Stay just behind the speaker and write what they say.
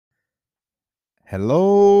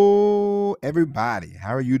Hello, everybody.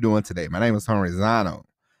 How are you doing today? My name is Henry Zano,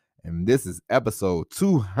 and this is episode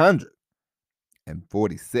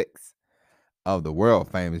 246 of the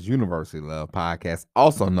world famous University Love podcast,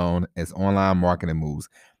 also known as Online Marketing Moves.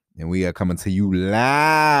 And we are coming to you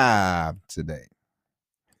live today.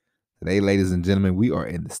 Today, ladies and gentlemen, we are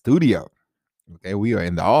in the studio. Okay, we are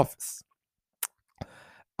in the office.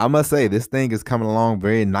 I must say, this thing is coming along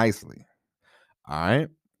very nicely. All right.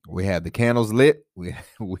 We have the candles lit. We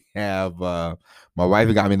have my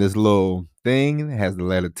wife got me this little thing that has the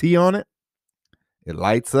letter T on it. It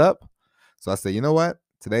lights up. So I said, you know what?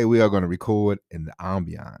 Today we are going to record in the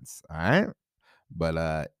ambiance. All right.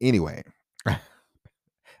 But anyway, I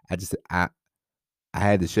had to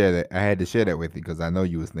share that. I had to share that with you because I know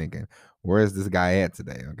you was thinking, where is this guy at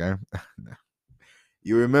today? Okay.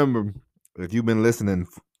 You remember if you've been listening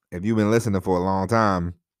for a long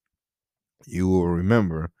time, you will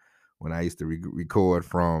remember when I used to record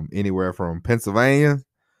from anywhere from Pennsylvania,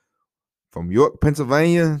 from York,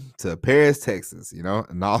 Pennsylvania to Paris, Texas, and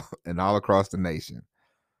all across the nation.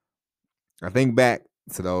 I think back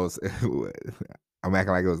to those. I'm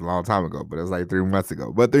acting like it was a long time ago, but it was like 3 months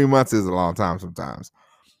ago. But 3 months is a long time sometimes.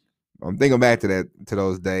 I'm thinking back to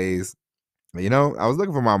those days. I was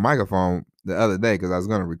looking for my microphone the other day because I was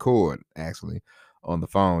going to record actually on the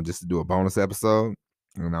phone just to do a bonus episode.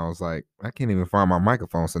 And I was like, I can't even find my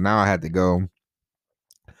microphone. So now I had to go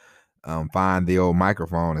find the old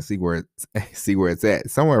microphone and see where it's at.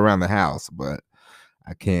 It's somewhere around the house, but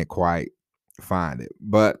I can't quite find it.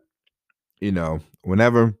 But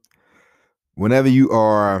whenever you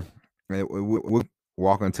are, we'll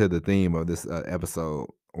walk into the theme of this episode.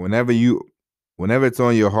 Whenever it's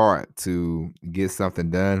on your heart to get something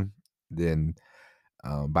done, then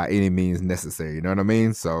by any means necessary, you know what I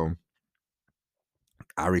mean? So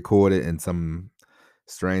I recorded in some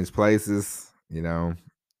strange places, in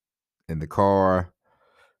the car,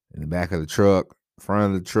 in the back of the truck,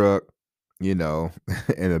 front of the truck, in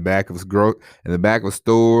the back of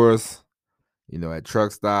stores, at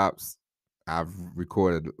truck stops. I've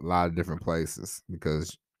recorded a lot of different places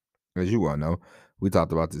because, as you well know, we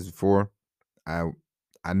talked about this before. I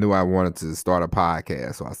knew I wanted to start a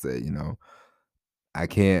podcast, so I said, I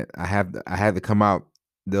had to come out.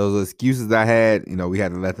 Those excuses I had, we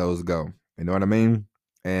had to let those go. You know what I mean?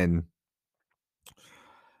 And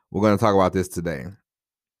we're going to talk about this today.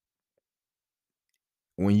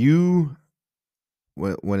 When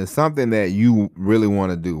it's something that you really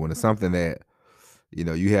want to do, when it's something that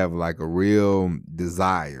you have like a real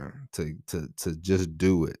desire to just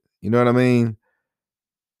do it, you know what I mean?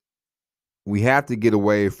 We have to get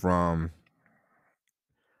away from,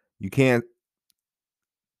 you can't,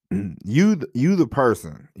 you the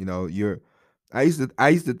person, I used to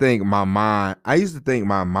think my mind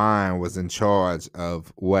was in charge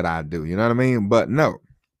of what I do, you know what I mean? But no.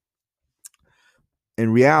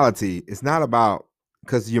 In reality, it's not about,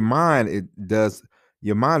 because your mind is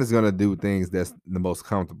going to do things that's the most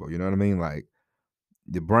comfortable, you know what I mean? Like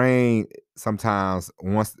the brain sometimes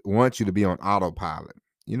wants you to be on autopilot.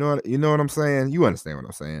 You know what I'm saying? You understand what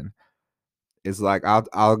I'm saying? It's like,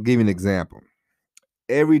 I'll give you an example.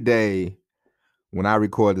 Every day when I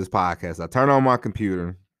record this podcast, I turn on my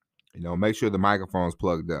computer, make sure the microphone's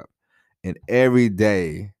plugged up. And every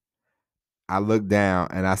day I look down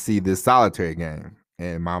and I see this solitaire game.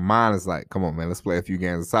 And my mind is like, come on, man, let's play a few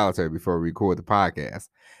games of solitaire before we record the podcast.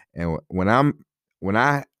 And when I'm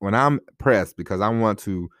pressed because I want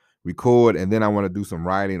to record and then I want to do some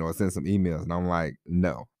writing or send some emails, and I'm like,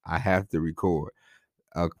 no, I have to record.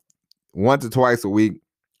 Once or twice a week,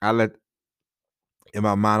 in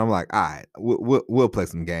my mind, I'm like, all right, we'll play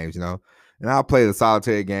some games, and I'll play the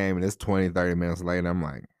solitaire game, and it's 20, 30 minutes later. I'm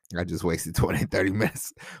like, I just wasted 20, 30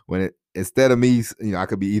 minutes instead of me, I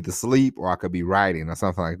could be either asleep or I could be writing or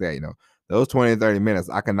something like that, Those 20, 30 minutes,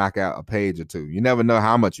 I can knock out a page or two. You never know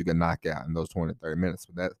how much you can knock out in those 20, 30 minutes,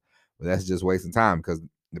 but that's just wasting time because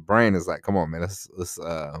the brain is like, come on, man, let's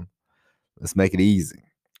make it easy.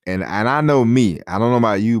 And I know me, I don't know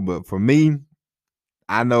about you, but for me,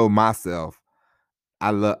 I know myself. I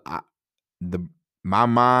love my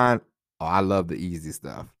mind. Oh, I love the easy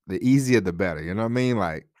stuff. The easier, the better. You know what I mean?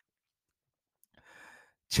 Like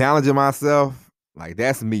challenging myself. Like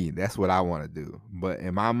that's me. That's what I want to do. But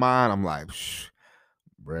in my mind, I'm like,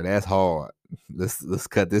 bro, that's hard. Let's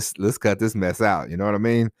cut this. Let's cut this mess out. You know what I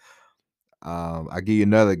mean? I'll give you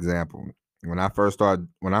another example. When I first started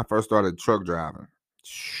truck driving,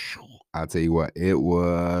 I'll tell you what, it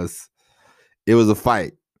was a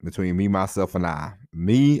fight between me, myself, and I. I'm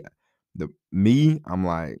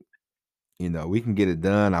like, we can get it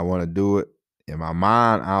done. I want to do it. In my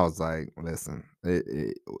mind, I was like, listen,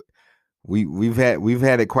 we've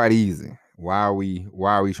had it quite easy. Why are we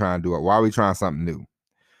trying to do it? Why are we trying something new?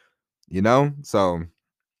 So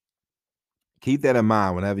keep that in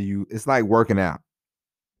mind whenever it's like working out.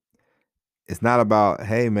 It's not about,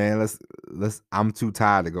 hey man, let's I'm too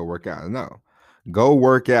tired to go work out. No. Go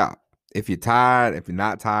work out. If you're tired, if you're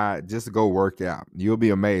not tired, just go work out. You'll be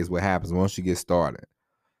amazed what happens once you get started.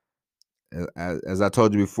 As I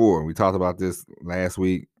told you before, we talked about this last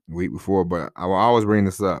week before, but I will always bring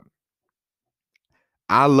this up.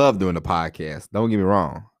 I love doing the podcast. Don't get me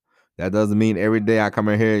wrong. That doesn't mean every day I come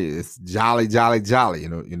in here it's jolly, jolly, jolly. You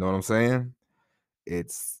know what I'm saying?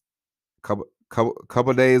 It's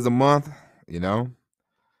couple days a month. You know,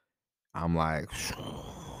 I'm like,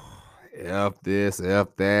 f this, f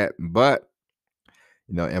that, but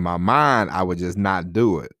in my mind, I would just not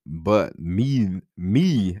do it. But me,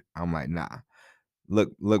 I'm like, nah.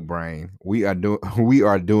 Look, brain, we are doing we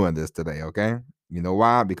are doing this today. Okay, you know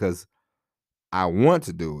why? Because I want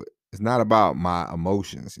to do it. It's not about my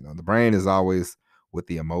emotions. The brain is always with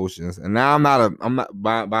the emotions. And now I'm not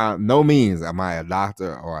by no means am I a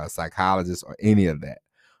doctor or a psychologist or any of that.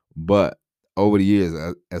 But over the years,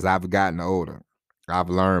 as I've gotten older, I've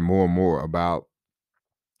learned more and more about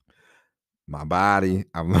my body.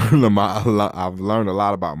 I've learned a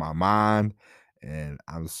lot about my mind, and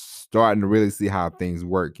I'm starting to really see how things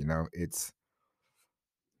work.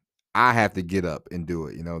 I have to get up and do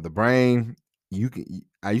it. The brain, you can.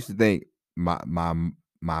 I used to think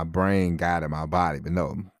my brain guided my body, but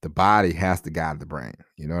no, the body has to guide the brain.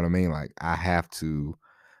 You know what I mean? Like I have to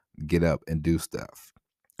get up and do stuff.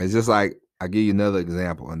 It's just like I'll give you another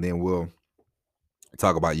example, and then we'll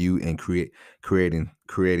talk about you and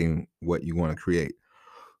creating what you want to create.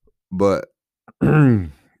 But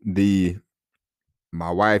the my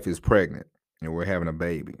wife is pregnant and we're having a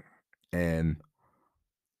baby, and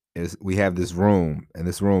we have this room, and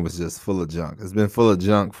this room is just full of junk. It's been full of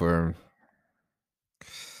junk for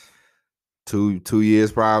 2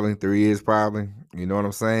 years, probably 3 years, probably. You know what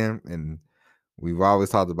I'm saying? And we've always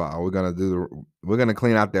talked about, we're gonna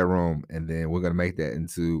clean out that room, and then we're gonna make that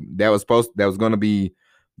into that was gonna be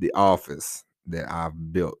the office that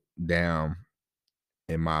I've built down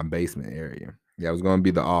in my basement area. That was gonna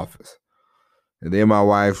be the office. And then my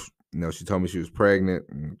wife, she told me she was pregnant,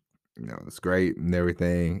 and it's great and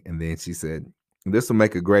everything. And then she said, "This will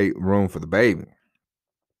make a great room for the baby."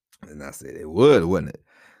 And I said, "It would, wouldn't it?"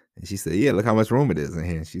 And she said, "Yeah, look how much room it is in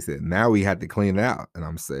here." And she said, "Now we have to clean it out." And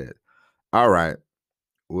I'm said, "All right,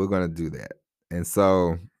 we're gonna do that." And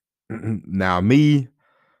so now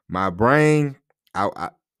my brain,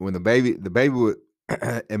 when the baby would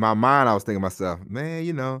in my mind, I was thinking to myself,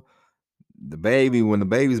 man, when the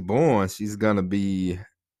baby's born, she's gonna be,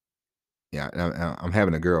 yeah, I'm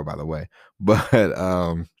having a girl, by the way, but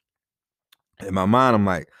in my mind, I'm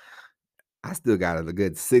like, I still got a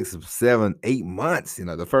good 6, 7, 8 months.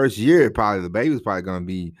 The first year, probably the baby's probably gonna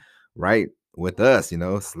be right with us,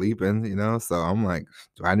 sleeping. So I'm like,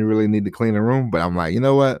 do I really need to clean the room? But I'm like, you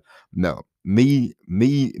know what? No, me,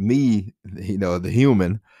 the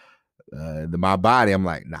human, my body. I'm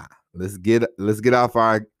like, nah. Let's get off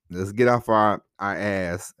our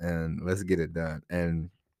ass and let's get it done. And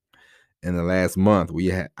in the last month,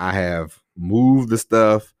 I have moved the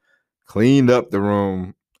stuff, cleaned up the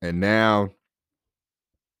room, and now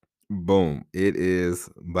boom, it is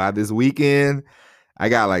by this weekend. I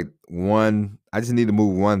got like I just need to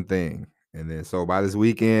move one thing. And then so by this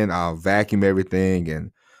weekend, I'll vacuum everything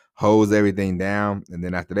and hose everything down. And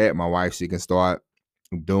then after that, my wife, she can start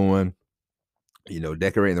doing,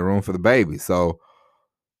 decorating the room for the baby. So,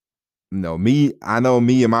 I know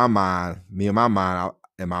in my mind,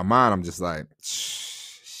 I'm just like,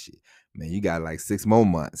 shit, man, you got like 6 more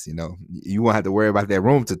months, you won't have to worry about that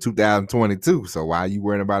room till 2022. So why are you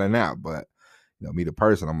worrying about it now? But, me, the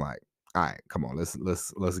person, I'm like, all right, come on,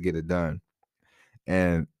 let's get it done.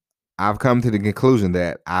 And I've come to the conclusion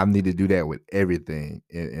that I need to do that with everything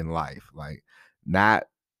in life. Like, not,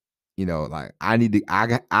 like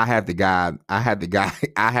I have to guide, I have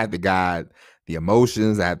to guide the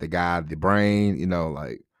emotions, I have to guide the brain,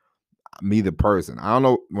 like me, the person. I don't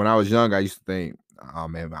know. When I was young, I used to think, oh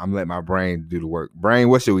man, I'm letting my brain do the work. Brain,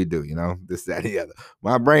 what should we do? This, that, the other.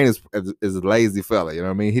 My brain is a lazy fella. You know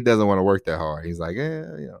what I mean? He doesn't want to work that hard. He's like,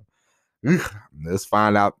 let's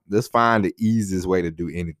find the easiest way to do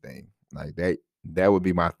anything. Like that. That would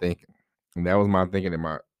be my thinking. And that was my thinking in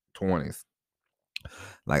my 20s.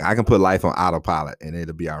 Like I can put life on autopilot and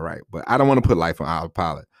it'll be all right. But I don't want to put life on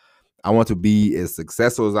autopilot. I want to be as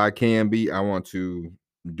successful as I can be. I want to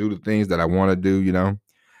do the things that I want to do.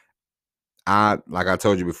 Like I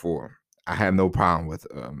told you before, I have no problem with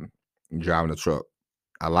driving a truck.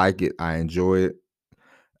 I like it. I enjoy it.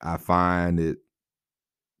 I find it.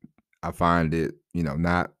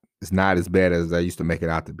 Not it's not as bad as I used to make it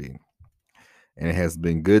out to be, and it has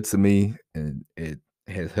been good to me, and it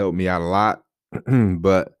has helped me out a lot.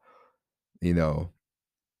 But you know,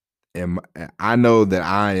 I know that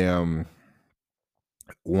I am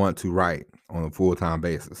want to write on a full time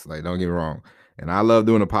basis. Like, don't get me wrong, and I love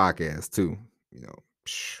doing a podcast too. You know,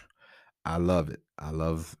 I love it. I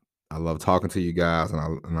love talking to you guys, and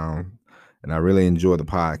I really enjoy the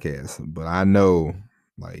podcast. But I know,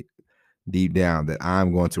 like, deep down, that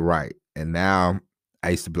I'm going to write. And now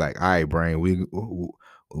I used to be like, all right, brain,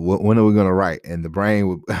 when are we gonna write? And the brain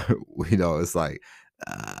would, it's like,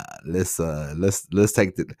 let's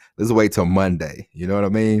wait till Monday. You know what I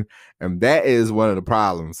mean? And that is one of the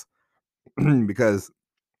problems because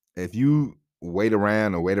if you wait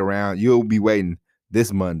around, you'll be waiting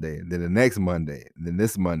this Monday, then the next Monday, then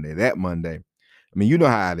this Monday, that Monday. I mean, you know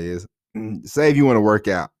how it is. Say if you want to work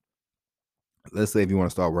out, let's say if you want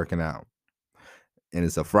to start working out, and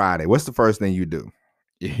it's a Friday, what's the first thing you do?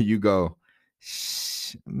 You go,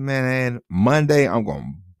 man, Monday, I'm going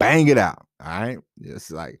to bang it out. All right. It's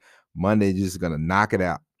like Monday, you're just going to knock it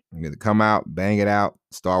out. You're going to come out, bang it out,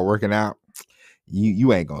 start working out.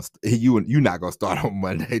 You ain't gonna you're not gonna start on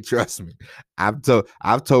Monday. Trust me. I've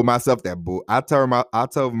told myself that I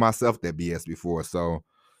told myself that BS before. So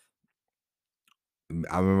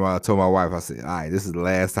I remember I told my wife, I said, all right, this is the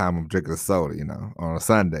last time I'm drinking a soda, on a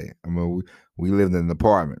Sunday. I mean, we lived in an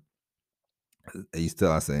apartment. I used to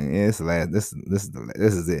tell, I said, yeah, it's the last, this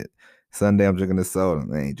is it. Sunday I'm drinking this soda.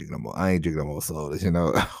 I ain't drinking no more sodas,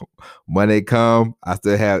 Monday come, I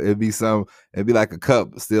still have it'd be like a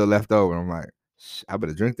cup still left over. I'm like, I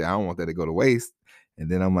better drink that. I don't want that to go to waste. And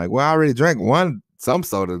then I'm like, well, I already drank some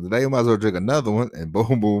soda today. I might as well drink another one. And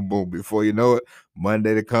boom, boom, boom. Before you know it,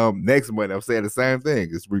 Monday to come, next Monday, I'm saying the same thing.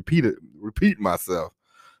 It's repeating myself.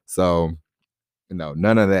 So,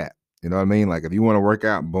 none of that. You know what I mean? Like, if you want to work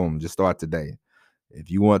out, boom, just start today. If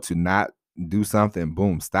you want to not do something,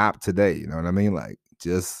 boom, stop today. You know what I mean? Like,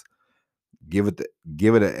 just give it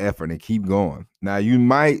an effort and keep going. Now, you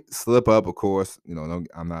might slip up, of course.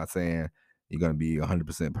 I'm not saying you're going to be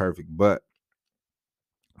 100% perfect, but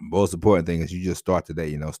most important thing is you just start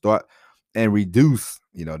today. Start and reduce.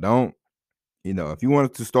 Don't. If you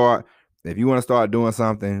want to start doing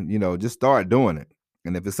something, just start doing it.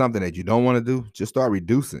 And if it's something that you don't want to do, just start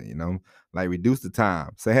reducing. Like, reduce the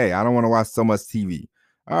time. Say, hey, I don't want to watch so much TV.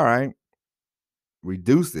 All right,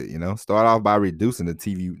 reduce it. Start off by reducing the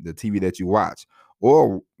TV that you watch,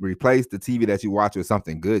 or replace the TV that you watch with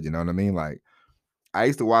something good. You know what I mean? Like, I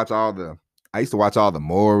used to watch all the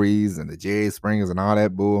Maury's and the Jerry Springers and all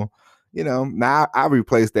that bull. Now I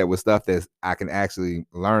replace that with stuff that I can actually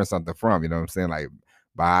learn something from. You know what I'm saying? Like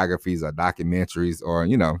biographies or documentaries, or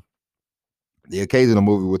the occasional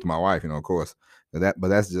movie with my wife. Of course, but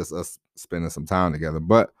that's just us spending some time together.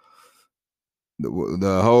 But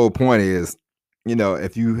the whole point is,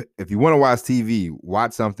 if you want to watch TV,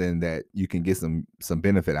 watch something that you can get some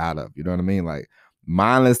benefit out of. You know what I mean? Like,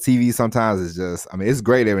 mindless TV sometimes is just, it's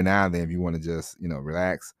great every now and then if you want to just,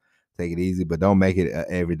 relax, take it easy, but don't make it an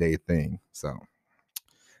everyday thing. So,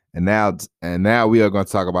 and now we are going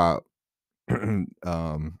to talk about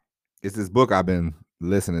it's this book I've been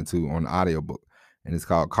listening to on audiobook, and it's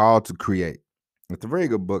called Call to Create. It's a very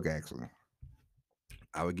good book, actually.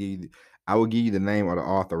 I will give you the name of the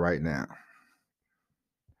author right now.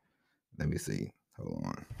 Let me see. Hold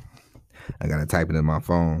on. I gotta type it in my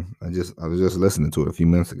phone. I was just listening to it a few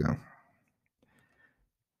minutes ago.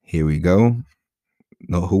 Here we go.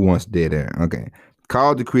 No, Who Wants Dead Air? Okay.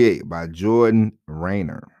 Called to Create by Jordan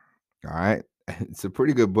Raynor. All right. It's a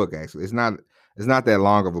pretty good book, actually. It's not that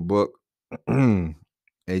long of a book.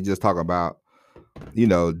 They just talk about,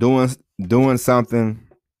 doing something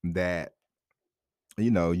that,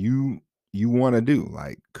 you want to do,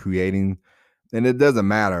 like creating, and it doesn't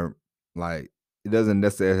matter. Like, it doesn't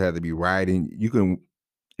necessarily have to be writing. You can,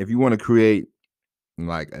 if you want to create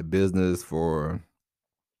like a business for,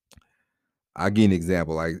 I'll give you an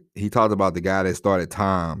example. Like, he talked about the guy that started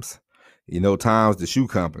Tom's. Tom's, the shoe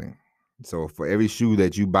company. So for every shoe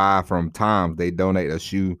that you buy from Tom's, they donate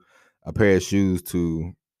a pair of shoes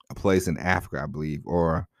to a place in Africa, I believe,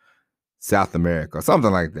 or South America, or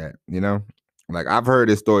something like that. Like, I've heard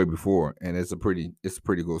this story before, and it's a pretty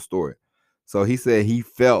cool story. So he said he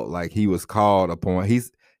felt like he was called upon. He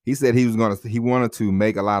said he wanted to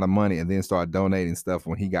make a lot of money and then start donating stuff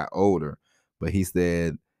when he got older. But he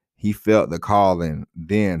said he felt the calling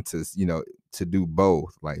then to do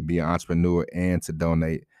both, like be an entrepreneur and to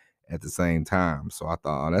donate at the same time. So I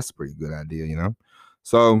thought, oh, that's a pretty good idea, you know.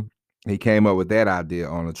 So he came up with that idea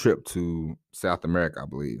on a trip to South America, I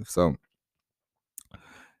believe. So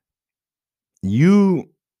you,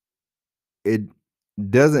 it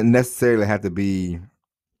doesn't necessarily have to be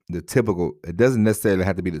the typical. It doesn't necessarily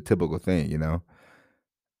have to be the typical thing, you know.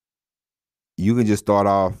 You can just start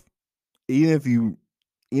off, even if you,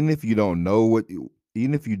 even if you don't know what,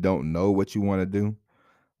 even if you don't know what you want to do.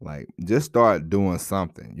 Like, just start doing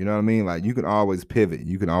something. You know what I mean? Like, you can always pivot.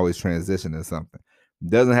 You can always transition to something.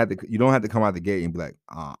 Doesn't have to. You don't have to come out the gate and be like,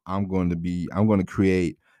 I'm going to be. I'm going to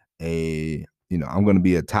create a. You know, I'm going to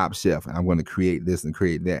be a top chef, and I'm going to create this and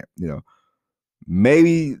create that. You know,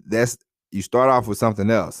 maybe that's, you start off with something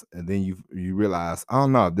else, and then you realize, oh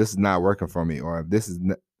no, this is not working for me, or this is.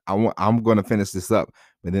 I'm going to finish this up,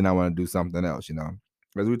 but then I want to do something else. You know,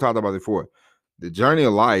 as we talked about before, the journey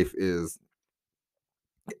of life is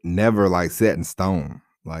never like set in stone.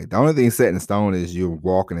 Like, the only thing set in stone is you're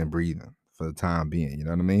walking and breathing for the time being. You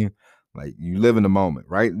know what I mean? Like, you live in the moment,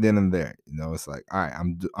 right then and there. You know, it's like, all right,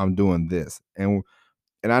 I'm doing this, and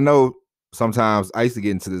I know sometimes I used to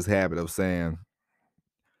get into this habit of saying,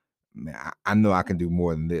 man, I know I can do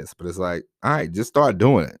more than this, but it's like, all right, just start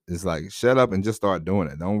doing it. It's like, shut up and just start doing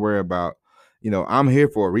it. Don't worry about, I'm here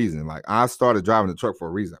for a reason. Like, I started driving the truck for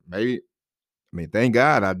a reason. Maybe, I mean, thank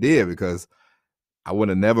God I did, because I would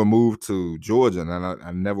have never moved to Georgia, and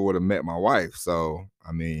I never would have met my wife. So,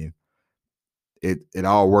 I mean, it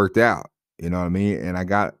all worked out. You know what I mean? And I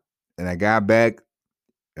got back,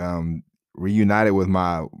 um, reunited with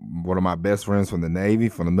my one of my best friends from the Navy,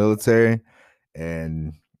 from the military,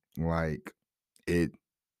 and like, it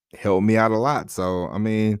helped me out a lot. So, I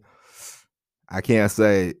mean, I can't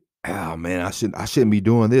say, oh man, I shouldn't be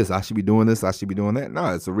doing this. I should be doing this. I should be doing that.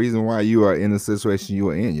 No, it's the reason why you are in the situation you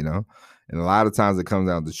are in, you know? And a lot of times it comes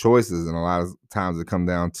down to choices, and a lot of times it comes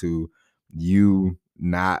down to you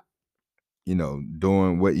not,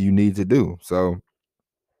 doing what you need to do. So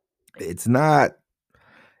it's not,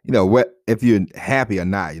 what if you're happy or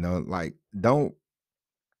not, like, don't,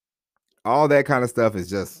 all that kind of stuff is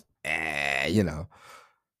just,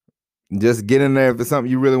 just get in there. If it's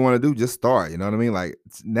something you really want to do, just start. You know what I mean? Like,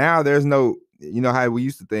 now there's no, how we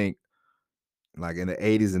used to think, like in the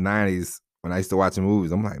 80s and 90s when I used to watch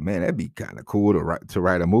movies, I'm like, man, that'd be kind of cool to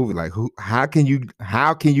write a movie. Like, how can you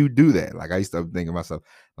do that? Like, I used to think to myself,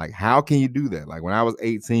 like, how can you do that? Like, when I was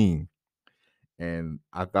 18 and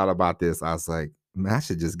I thought about this, I was like, man, I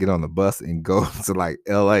should just get on the bus and go to like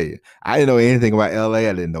LA. I didn't know anything about LA.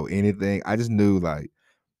 I didn't know anything. I just knew, like,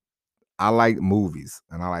 I like movies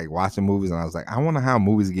and I like watching movies, and I was like, I wonder how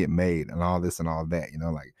movies get made and all this and all that,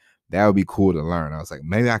 like, that would be cool to learn. I was like,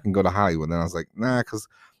 maybe I can go to Hollywood. And I was like, nah, because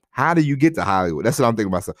how do you get to Hollywood? That's what I'm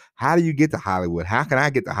thinking about. So, how do you get to Hollywood? How can I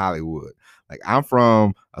get to Hollywood? Like, I'm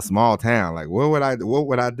from a small town. Like, what would I do? Where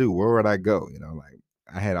would I go? Like,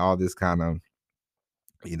 I had all this kind of,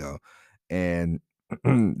 you know, and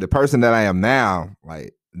the person that I am now,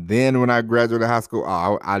 like, then when I graduated high school,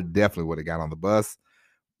 I definitely would have got on the bus,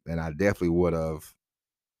 and I definitely would have,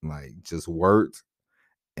 like, just worked,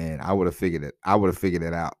 and I would have figured it. I would have figured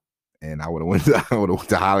it out, and I would have went. I would have went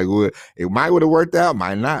to Hollywood. It might would have worked out,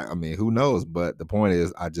 might not. I mean, who knows? But the point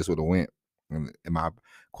is, I just would have went, and of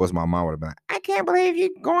course, my mom would have been like, "I can't believe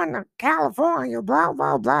you going to California, blah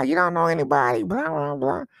blah blah. You don't know anybody, blah blah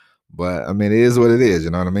blah." But I mean, it is what it is.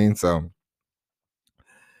 You know what I mean? So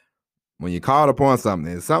when you're called upon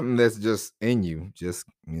something, it's something that's just in you. Just,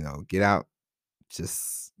 get out.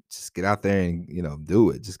 Just get out there and,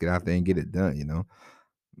 do it. Just get out there and get it done.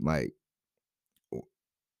 Like,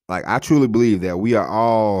 I truly believe that we are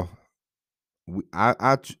all.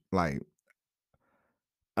 Like,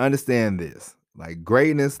 understand this. Like,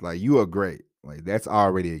 greatness, like, you are great. Like, that's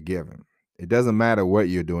already a given. It doesn't matter what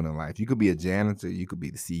you're doing in life. You could be a janitor, you could be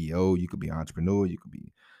the CEO, you could be an entrepreneur, you could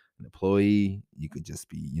be an employee, you could just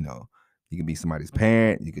be, you could be somebody's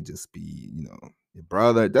parent, you could just be, your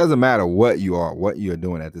brother. It doesn't matter what you are, what you're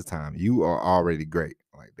doing at this time. You are already great.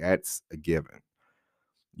 Like, that's a given.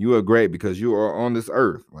 You are great because you are on this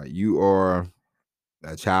earth. Like, you are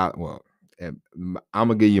a child. Well, and I'm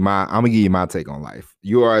gonna give you my take on life.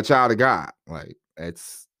 You are a child of God. Like,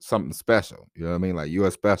 it's something special. You know what I mean? Like, you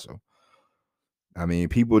are special. I mean,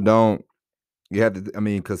 people don't. You have to. I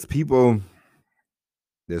mean, because people.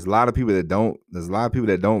 There's a lot of people that don't. There's a lot of people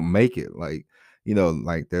that don't make it. Like,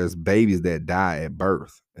 like, there's babies that die at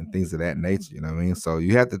birth and things of that nature. You know what I mean? So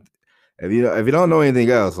you have to. If you don't know anything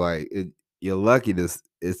else, like, you're lucky.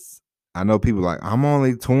 It's. I know people like, I'm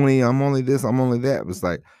only 20. I'm only this. I'm only that. But it's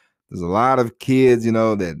like, there's a lot of kids,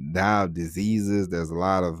 that die of diseases. There's a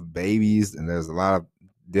lot of babies, and there's a lot of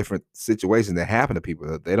different situations that happen to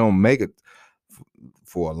people. They don't make it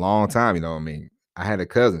for a long time. You know what I mean? I had a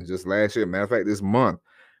cousin just last year. Matter of fact, this month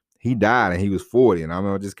he died and he was 40. And I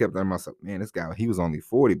remember I just kept thinking to myself, man, this guy, he was only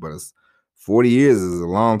 40, but it's 40 years is a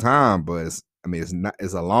long time. But it's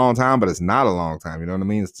a long time, but it's not a long time. You know what I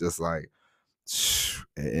mean? It's just like,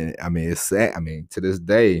 and I mean, it's sad. I mean, to this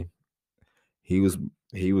day, he was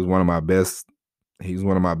one of my best. He was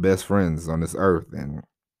one of my best friends on this earth, and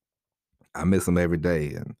I miss him every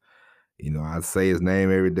day. And I say his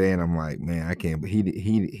name every day, and I'm like, man, I can't. But he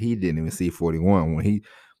didn't even see 41 when he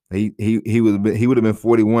would have been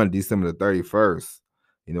 41 December the 31st,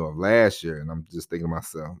 of last year. And I'm just thinking to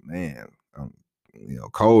myself, man,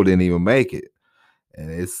 Cole didn't even make it,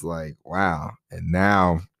 and it's like, wow. And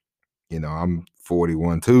now, I'm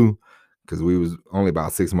 41 too, because we was only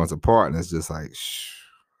about 6 months apart, and it's just like, shh.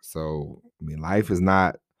 So I mean, life is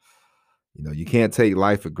not, you can't take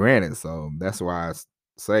life for granted. So that's why I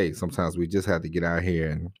say sometimes we just have to get out here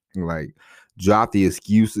and like drop the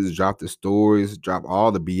excuses, drop the stories, drop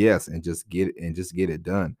all the BS, and just get it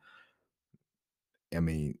done. I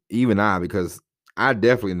mean, even because I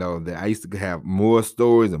definitely know that I used to have more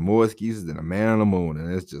stories and more excuses than a man on the moon,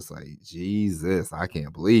 and it's just like, Jesus, I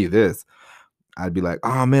can't believe this. I'd be like,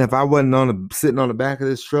 oh man, if I wasn't sitting on the back of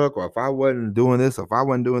this truck, or if I wasn't doing this, or if I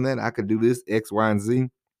wasn't doing that, I could do this X, Y, and Z.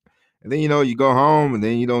 And then you go home and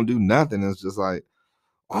then you don't do nothing. It's just like,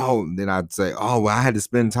 oh, then I'd say, oh, well, I had to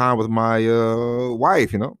spend time with my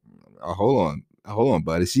wife. Hold on,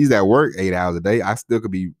 buddy. She's at work 8 hours a day. I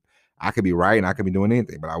could be writing, I could be doing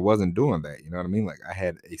anything, but I wasn't doing that. You know what I mean? Like, I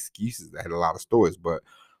had excuses. I had a lot of stories, but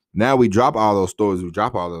now we drop all those stories, we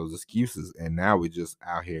drop all those excuses, and now we're just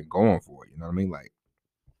out here going for it. You know what I mean? Like,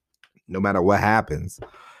 no matter what happens,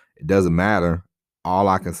 it doesn't matter. All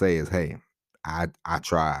I can say is, hey, I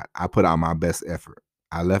tried. I put out my best effort.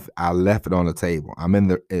 I left it on the table. I'm in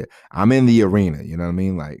the arena. You know what I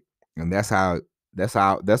mean? Like, and that's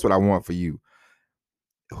what I want for you.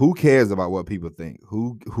 Who cares about what people think?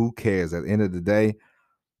 Who cares? At the end of the day,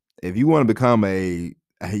 if you want to become a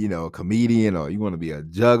comedian, or you want to be a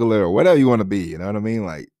juggler, or whatever you want to be, you know what I mean?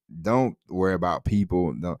 Like, don't worry about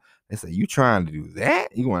people. No, they say, you trying to do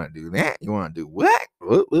that? You want to do that? You want to do what?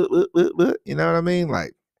 What? You know what I mean?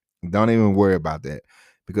 Like, don't even worry about that,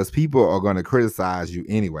 because people are going to criticize you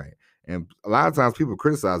anyway. And a lot of times people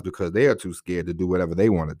criticize because they are too scared to do whatever they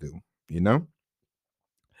want to do,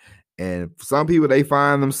 And some people, they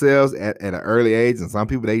find themselves at an early age, and some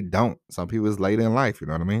people they don't. Some people it's later in life, you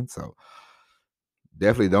know what I mean? So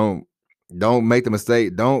definitely don't make the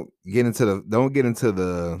mistake. Don't get into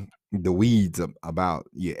the weeds about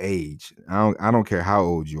your age. I don't care how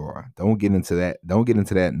old you are. Don't get into that. Don't get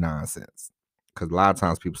into that nonsense. Because a lot of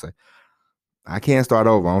times people say, I can't start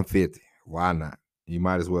over. I'm 50. Why not? You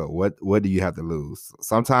might as well. What do you have to lose?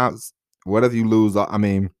 Sometimes, what if you lose? I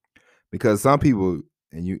mean, because some people,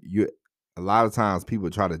 and you a lot of times people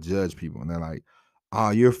try to judge people, and they're like,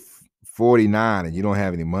 oh, you're 49 and you don't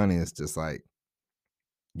have any money. It's just like,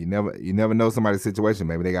 you never know somebody's situation.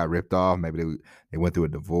 Maybe they got ripped off. Maybe they went through a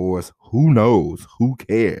divorce. Who knows? Who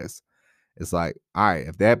cares? It's like, all right,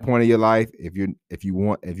 at that point of your life, if you're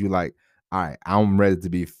like, all right, I'm ready to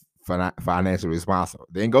be financially responsible,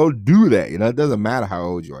 then go do that. It doesn't matter how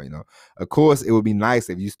old you are. Of course, it would be nice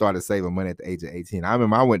if you started saving money at the age of 18. I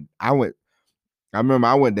remember I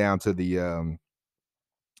went down to the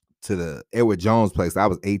Edward Jones place. I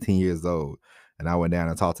was 18 years old, and I went down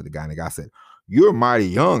and talked to the guy, and the guy said, you're mighty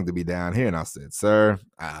young to be down here. And I said, sir,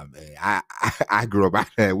 I grew up out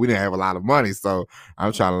there. We didn't have a lot of money. So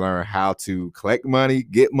I'm trying to learn how to collect money,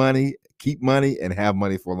 get money, keep money, and have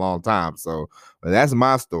money for a long time. So that's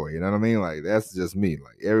my story. You know what I mean? Like, that's just me.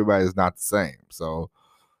 Like, everybody's not the same. So,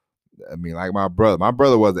 I mean, like my brother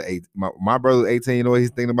was my brother's 18. You know what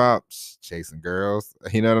he's thinking about? Chasing girls.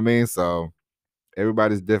 You know what I mean? So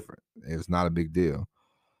everybody's different. It's not a big deal.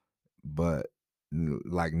 But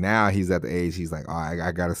like, now he's at the age, he's like, oh,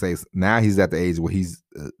 I gotta say, now he's at the age where he's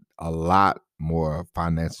a lot more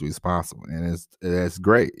financially responsible, and it's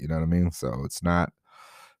great. You know what I mean? So it's not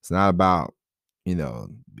about,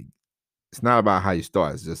 it's not about how you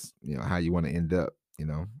start. It's just, how you want to end up.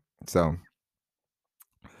 So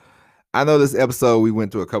I know this episode we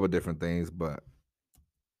went through a couple different things, but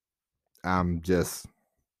I'm just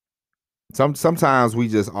sometimes we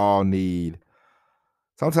just all need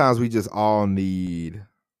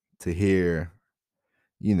to hear,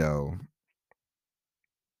 we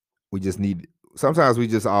just need sometimes we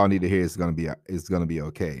just all need to hear it's gonna be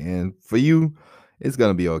okay. And for you, it's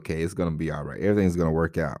gonna be okay. It's gonna be all right. Everything's gonna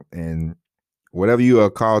work out. And whatever you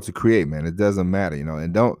are called to create, man, it doesn't matter,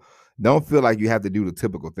 and don't feel like you have to do the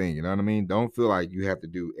typical thing. You know what I mean? Don't feel like you have to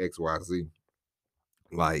do X, Y, Z.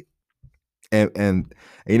 Like, and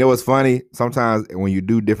you know what's funny? Sometimes when you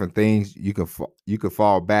do different things, you can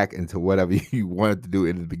fall back into whatever you wanted to do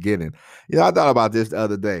in the beginning. You know, I thought about this the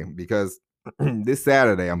other day because this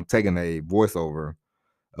Saturday I'm taking a voiceover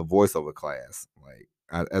class. Like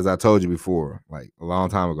as I told you before, like a long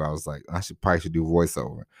time ago, I was like, I should do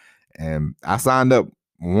voiceover, and I signed up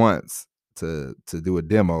once to do a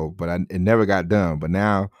demo, but it never got done. But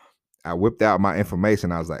now I whipped out my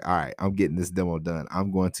information. I was like, all right, I'm getting this demo done.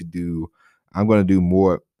 I'm going to do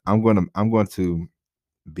more. I'm going to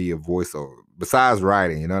be a voiceover besides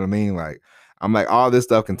writing. You know what I mean? Like, I'm like, all this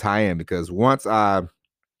stuff can tie in because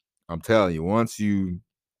I'm telling you, once you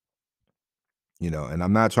know, and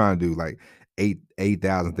I'm not trying to do like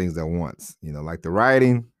 8,000 things at once. You know, like the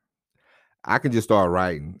writing, I can just start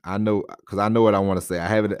writing. I know because I know what I want to say. I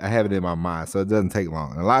have it in my mind, so it doesn't take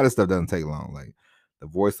long. And a lot of stuff doesn't take long. Like the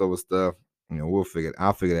voiceover stuff, you know,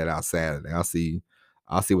 I'll figure that out Saturday. I'll see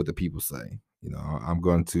what the people say. You know, I'm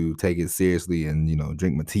going to take it seriously and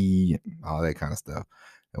drink my tea and all that kind of stuff,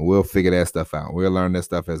 and we'll figure that stuff out. We'll learn that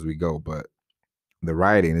stuff as we go. But the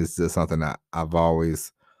writing is just something that I've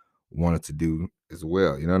always wanted to do as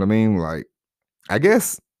well. You know what I mean? Like, I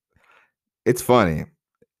guess it's funny.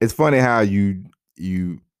 It's funny how things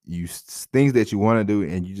that you want to do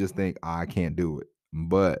and you just think, oh, I can't do it.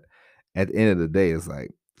 But at the end of the day, it's like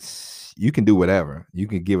you can do whatever. You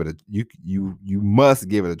can give it a you must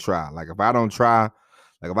give it a try. Like if I don't try,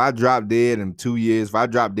 like if I drop dead in 2 years, if I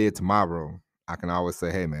drop dead tomorrow, I can always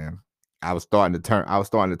say, hey man, I was starting to turn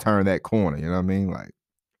that corner. You know what I mean? Like,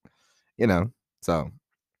 you know, so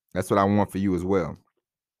that's what I want for you as well.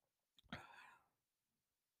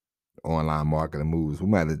 Online marketing moves. We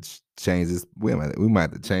might have to change this. We might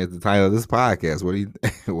have to change the title of this podcast. What do you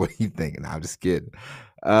what are you thinking? I'm just kidding.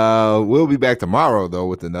 We'll be back tomorrow though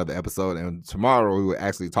with another episode, and tomorrow we will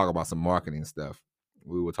actually talk about some marketing stuff.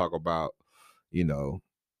 We will talk about, you know,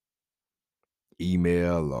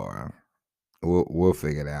 email, or we'll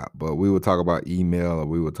figure it out. But we will talk about email, or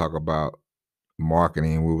we will talk about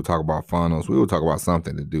marketing. We will talk about funnels. We will talk about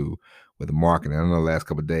something to do with marketing. I know the last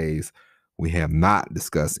couple of days we have not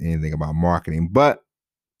discussed anything about marketing, but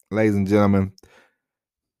ladies and gentlemen,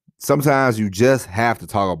 sometimes you just have to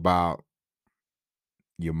talk about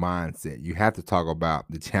your mindset. You have to talk about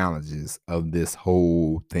the challenges of this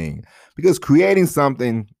whole thing because creating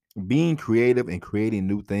something, being creative and creating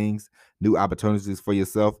new things, new opportunities for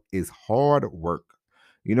yourself is hard work.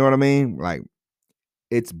 You know what I mean? Like,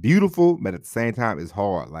 it's beautiful, but at the same time, it's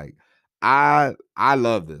hard. Like, I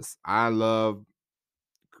love this. I love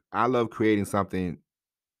creating something,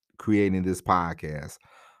 creating this podcast.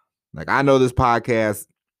 Like, I know this podcast,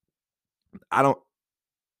 I don't,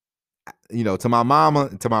 to my mama,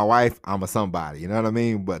 to my wife, I'm a somebody, you know what I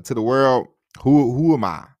mean? But to the world, who am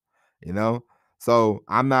I? You know? So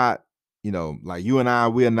I'm not, like you and I,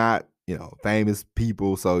 we're not, famous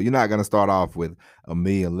people. So you're not gonna start off with 1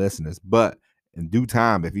 million listeners. But in due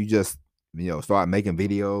time, if you just, start making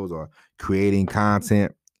videos or creating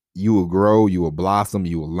content, you will grow, you will blossom,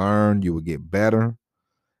 you will learn, you will get better,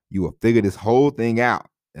 you will figure this whole thing out.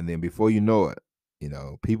 And then before you know it,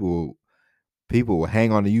 people will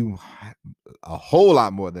hang on to you a whole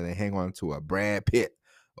lot more than they hang on to a Brad Pitt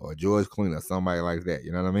or George Clooney or somebody like that.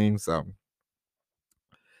 You know what I mean? So,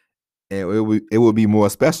 and it would be more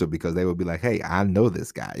special because they would be like, hey, I know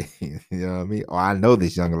this guy. You know what I mean? Or I know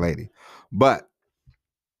this young lady. But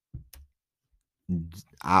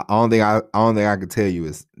only thing I can tell you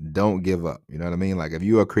is don't give up. You know what I mean? Like if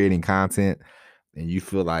you are creating content and you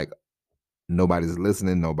feel like nobody's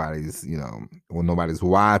listening, nobody's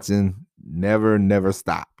watching, never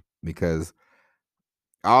stop, because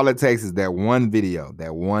all it takes is that one video,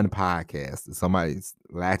 that one podcast that somebody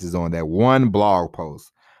latches on, that one blog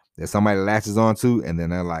post that somebody latches onto, and then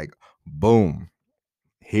they're like, boom,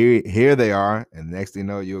 here they are. And the next thing you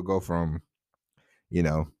know, you'll go from,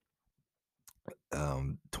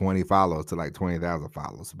 20 followers to like 20,000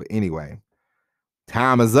 followers. But anyway,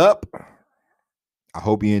 time is up. I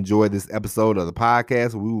hope you enjoyed this episode of the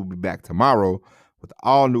podcast. We will be back tomorrow with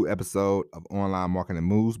all new episode of Online Marketing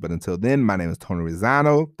Moves. But until then, my name is Tony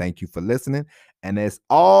Rizzano. Thank you for listening. And as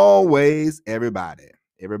always, everybody,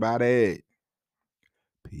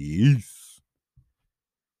 peace.